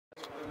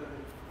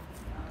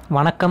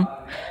வணக்கம்.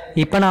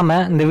 இப்போ நாம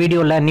இந்த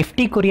வீடியோவில்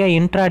நிஃப்டிக்குரிய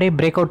இன்ட்ராடே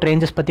பிரேக் அவுட்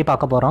ரேஞ்சஸ் பற்றி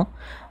பார்க்க போகிறோம்.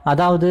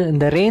 அதாவது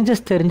இந்த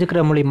ரேஞ்சஸ்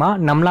தெரிஞ்சுக்கிற மூலிமா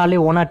நம்மளாலே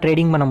ஓனாக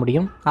ட்ரேடிங் பண்ண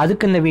முடியும்.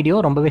 அதுக்கு இந்த வீடியோ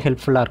ரொம்பவே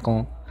ஹெல்ப்ஃபுல்லாக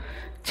இருக்கும்.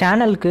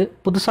 சேனலுக்கு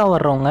புதுசாக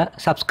வர்றவங்க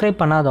சப்ஸ்கிரைப்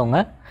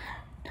பண்ணாதவங்க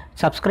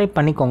சப்ஸ்கிரைப்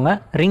பண்ணிக்கோங்க.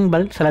 ரிங்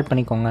பெல் செலக்ட்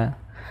பண்ணிக்கோங்க.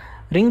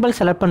 ரிங் பெல்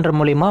செலக்ட் பண்ணுற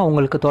மூலிமா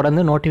உங்களுக்கு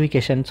தொடர்ந்து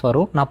நோட்டிஃபிகேஷன்ஸ்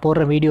வரும். நான்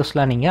போடுற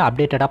வீடியோஸ்லாம் நீங்கள்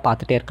அப்டேட்டடாக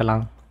பார்த்துட்டே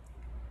இருக்கலாம்.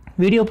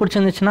 வீடியோ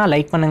பிடிச்சிருந்துச்சுன்னா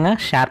லைக் பண்ணுங்கள்,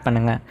 ஷேர்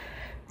பண்ணுங்கள்.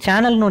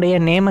 சேனலினுடைய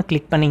நேமை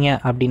கிளிக் பண்ணிங்க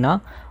அப்படின்னா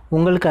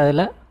உங்களுக்கு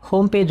அதில்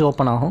ஹோம் பேஜ்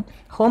ஓப்பன் ஆகும்.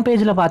 ஹோம்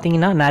பேஜில்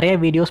பார்த்தீங்கன்னா நிறைய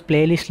வீடியோஸ்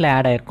பிளேலிஸ்ட்டில்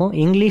ஆட் ஆகிருக்கும்.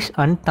 English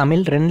and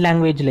Tamil 2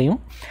 லாங்குவேஜ்லேயும்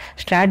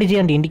strategy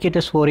and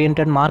indicators orient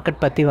market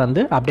பற்றி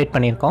அப்டேட்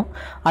பண்ணியிருக்கோம்.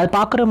 அது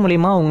பார்க்குற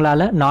மூலிமா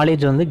உங்களால்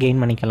நாலேஜ்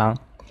கெயின் பண்ணிக்கலாம்.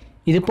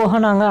 இது போக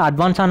நாங்கள்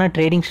அட்வான்ஸான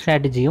ட்ரேடிங்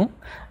ஸ்ட்ராட்டஜியும்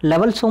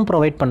லெவல்ஸும்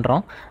ப்ரொவைட்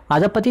பண்ணுறோம்.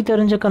 அதை பற்றி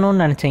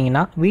தெரிஞ்சுக்கணும்னு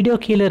நினச்சிங்கன்னா வீடியோ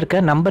கீழே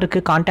இருக்க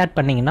நம்பருக்கு கான்டாக்ட்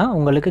பண்ணிங்கன்னா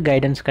உங்களுக்கு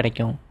கைடன்ஸ்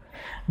கிடைக்கும்.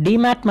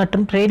 டிமேட்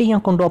மற்றும் ட்ரேடிங்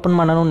அக்கௌண்ட் ஓப்பன்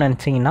பண்ணணும்னு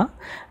நினச்சிங்கன்னா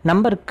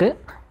நம்பருக்கு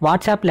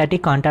வாட்ஸ்அப் இல்லாட்டி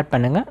கான்டாக்ட்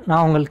பண்ணுங்கள்,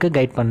 நான் உங்களுக்கு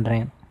கைட்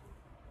பண்ணுறேன்.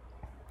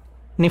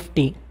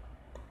 நிஃப்டி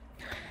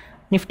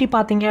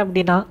பார்த்தீங்க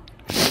அப்படின்னா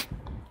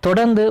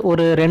தொடர்ந்து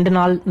ஒரு 2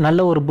 நாள்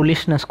நல்ல ஒரு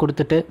புல்லிஷ்னஸ்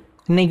கொடுத்துட்டு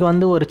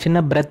இன்றைக்கி ஒரு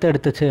சின்ன பிரெத்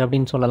எடுத்துச்சு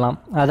அப்படின்னு சொல்லலாம்.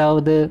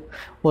 அதாவது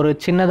ஒரு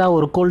சின்னதாக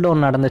ஒரு கூல்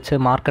டவுன் நடந்துச்சு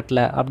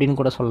மார்க்கெட்டில் அப்படின்னு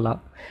கூட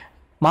சொல்லலாம்.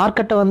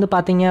 மார்க்கெட்டை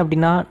பார்த்தீங்க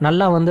அப்படின்னா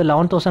நல்லா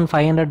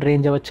 11,500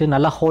 ரேஞ்சை வச்சு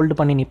நல்லா ஹோல்டு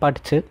பண்ணி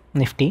நிப்பாட்டுச்சு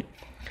நிஃப்டி.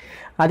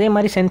 அதே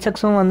மாதிரி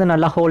சென்செக்ஸும்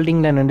நல்லா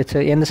ஹோல்டிங்கில் நின்றுச்சு.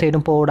 எந்த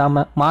சைடும்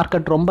போடாமல்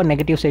மார்க்கெட் ரொம்ப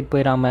நெகட்டிவ் சைட்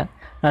போயிடாமல்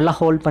நல்லா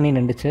ஹோல்ட் பண்ணி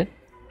நின்றுச்சு.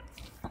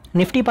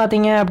 நிஃப்டி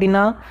பார்த்தீங்க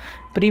அப்படின்னா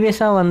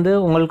ப்ரீவியஸாக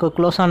உங்களுக்கு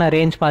க்ளோஸ் ஆன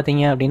ரேஞ்ச்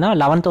பார்த்தீங்க அப்படின்னா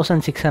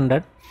 11,600.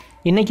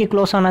 இன்றைக்கி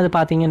க்ளோஸ் ஆனது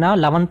பார்த்தீங்கன்னா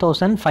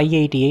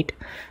 11,588.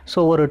 ஸோ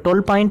ஒரு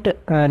 12 பாயிண்ட்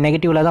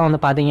நெகட்டிவில் தான்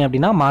பார்த்தீங்க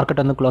அப்படின்னா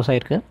மார்க்கெட் க்ளோஸ்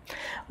ஆகிருக்கு.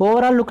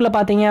 ஓவரால் லுக்கில்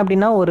பார்த்தீங்க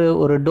அப்படின்னா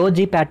ஒரு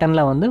டோஜி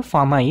பேட்டர்னில்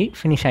ஃபார்ம் ஆகி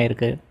ஃபினிஷ்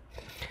ஆகிருக்கு.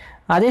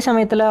 அதே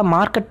சமயத்தில்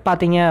மார்க்கெட்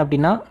பார்த்தீங்க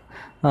அப்படின்னா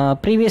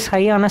ப்ரீவியஸ்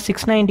ஹையான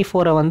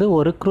 694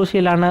 ஒரு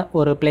குரூஷியலான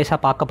ஒரு பிளேஸாக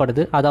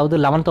பார்க்கப்படுது. அதாவது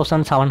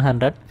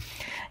 11,700.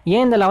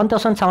 ஏன் இந்த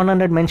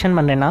 11,700 மென்ஷன்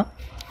பண்ணுறேன்னா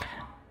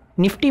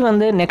நிஃப்டி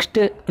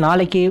நெக்ஸ்ட்டு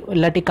நாளைக்கு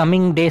இல்லாட்டி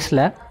கம்மிங்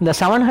டேஸில் இந்த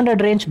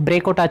 700 ரேஞ்ச்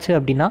பிரேக் அவுட் ஆச்சு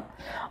அப்படின்னா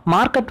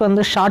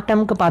மார்க்கெட் ஷார்ட்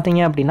டேர்முக்கு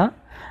பார்த்தீங்க அப்படின்னா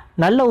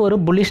நல்ல ஒரு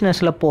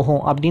புல்லிஷ்னஸில்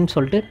போகும் அப்படின்னு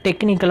சொல்லிட்டு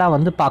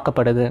டெக்னிக்கலாக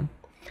பார்க்கப்படுது.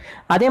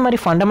 அதே மாதிரி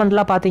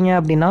ஃபண்டமெண்டலாக பார்த்தீங்க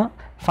அப்படின்னா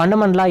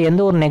ஃபண்டமெண்டலாக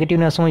எந்த ஒரு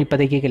நெகட்டிவ்னஸும்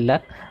இப்போதைக்கு இல்லை.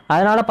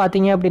 அதனால்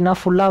பார்த்தீங்க அப்படின்னா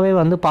ஃபுல்லாகவே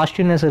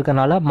பாசிட்டிவ்னஸ்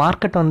இருக்கனால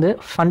மார்க்கெட்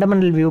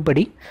ஃபண்டமெண்டல் வியூ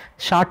படி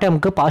ஷார்ட்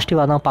டேர்முக்கு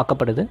பாசிட்டிவாக தான்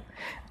பார்க்கப்படுது.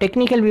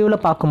 டெக்னிக்கல்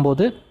வியூவில்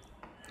பார்க்கும்போது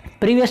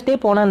ப்ரீவியஸ் டே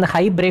போன அந்த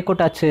ஹை பிரேக்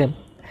அவுட் ஆச்சு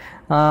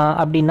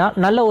அப்படின்னா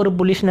நல்ல ஒரு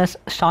புல்லிஷ்னஸ்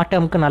ஷார்ட்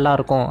டேர்முக்கு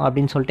நல்லாயிருக்கும்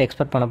அப்படின்னு சொல்லிட்டு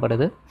எக்ஸ்பெக்ட்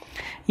பண்ணப்படுது.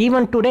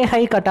 ஈவன் டுடே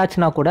ஹை கட்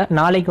ஆச்சுன்னா கூட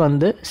நாளைக்கு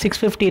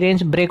 650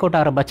 ரேஞ்ச் பிரேக் அவுட்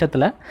ஆகிற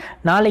பட்சத்தில்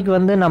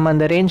நாளைக்கு நம்ம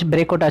இந்த ரேஞ்ச்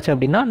பிரேக் அவுட் ஆச்சு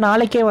அப்படின்னா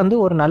நாளைக்கே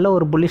ஒரு நல்ல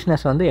ஒரு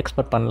புல்லிஷ்னஸ்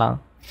எக்ஸ்பெக்ட் பண்ணலாம்.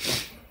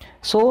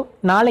 ஸோ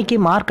நாளைக்கு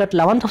மார்க்கெட்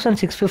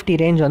 11,650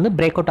 ரேஞ்ச்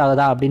பிரேக் அவுட்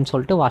ஆகுதா அப்படின்னு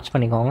சொல்லிட்டு வாட்ச்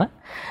பண்ணிக்கோங்க.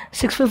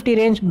 650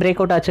 ரேஞ்ச் பிரேக்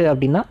அவுட் ஆச்சு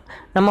அப்படின்னா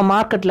நம்ம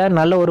மார்க்கெட்டில்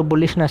நல்ல ஒரு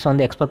புல்லிஷ்னஸ்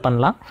எக்ஸ்பெக்ட்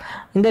பண்ணலாம்.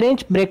 இந்த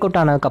ரேஞ்ச் பிரேக் அவுட்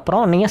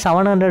ஆனதுக்கப்புறம் நீங்கள்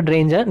 700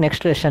 ரேஞ்சை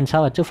நெக்ஸ்ட்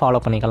ரெசிஸ்டன்ஸாக வச்சு ஃபாலோ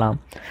பண்ணிக்கலாம்.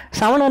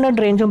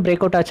 700 ரேஞ்சும்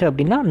பிரேக் அவுட் ஆச்சு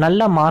அப்படின்னா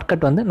நல்ல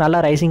மார்க்கெட்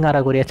நல்லா ரைசிங்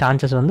ஆகக்கூடிய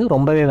சான்சஸ்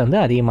ரொம்பவே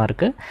அதிகமாக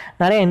இருக்குது.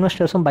 நிறைய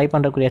இன்வெஸ்டர்ஸும் பை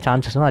பண்ணுறக்கூடிய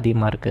சான்சஸும்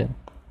அதிகமாக இருக்குது.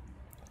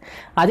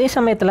 அதே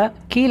சமயத்தில்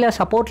கீழே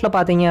சப்போர்ட்டில்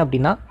பார்த்தீங்க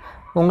அப்படின்னா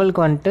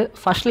உங்களுக்கு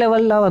ஃபஸ்ட்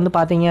லெவலில்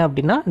பார்த்தீங்க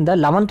அப்படின்னா இந்த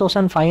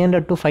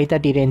 11,500 to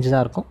 530 ரேஞ்ச்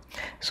தான் இருக்கும்.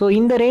 ஸோ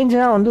இந்த ரேஞ்ச்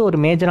தான் ஒரு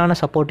மேஜரான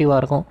சப்போர்ட்டிவாக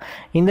இருக்கும்.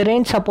 இந்த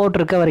ரேஞ்ச் சப்போர்ட்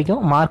இருக்க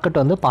வரைக்கும் மார்க்கெட்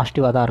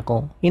பாசிட்டிவாக தான்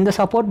இருக்கும். இந்த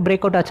சப்போர்ட்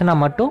பிரேக் அவுட் ஆச்சுன்னா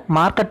மட்டும்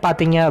மார்க்கெட்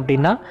பார்த்தீங்க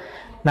அப்படின்னா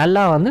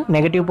நல்லா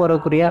நெகட்டிவ்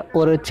போகக்கூடிய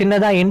ஒரு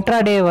சின்னதாக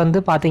இன்ட்ராடே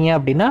பார்த்தீங்க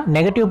அப்படின்னா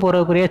நெகட்டிவ்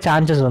போகக்கூடிய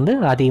சான்சஸ்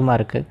அதிகமாக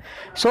இருக்குது.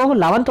 ஸோ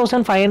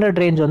 11,500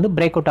 ரேஞ்ச்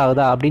பிரேக் அவுட்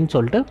ஆகுதா அப்படின்னு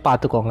சொல்லிட்டு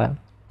பார்த்துக்கோங்க.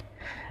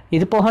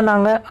 இது போக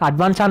நாங்கள்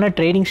அட்வான்ஸான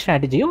ட்ரேடிங்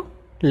ஸ்ட்ராட்டஜியும்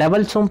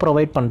லெவல்ஸும்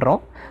ப்ரொவைட்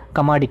பண்ணுறோம்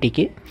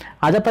கமாடிட்டிக்கு.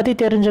 அதை பற்றி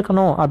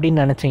தெரிஞ்சுக்கணும்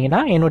அப்படின்னு நினச்சிங்கன்னா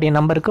என்னுடைய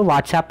நம்பருக்கு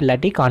வாட்ஸ்அப்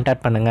இல்லாட்டி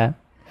கான்டாக்ட் பண்ணுங்கள்.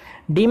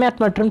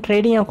 டிமேட் மற்றும்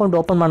ட்ரேடிங் அக்கௌண்ட்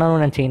ஓப்பன்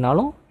பண்ணணும்னு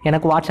நினச்சிங்கனாலும்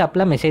எனக்கு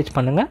வாட்ஸ்அப்பில் மெசேஜ்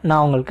பண்ணுங்கள்,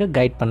 நான் உங்களுக்கு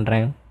கைட்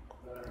பண்ணுறேன்.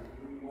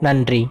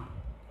 நன்றி.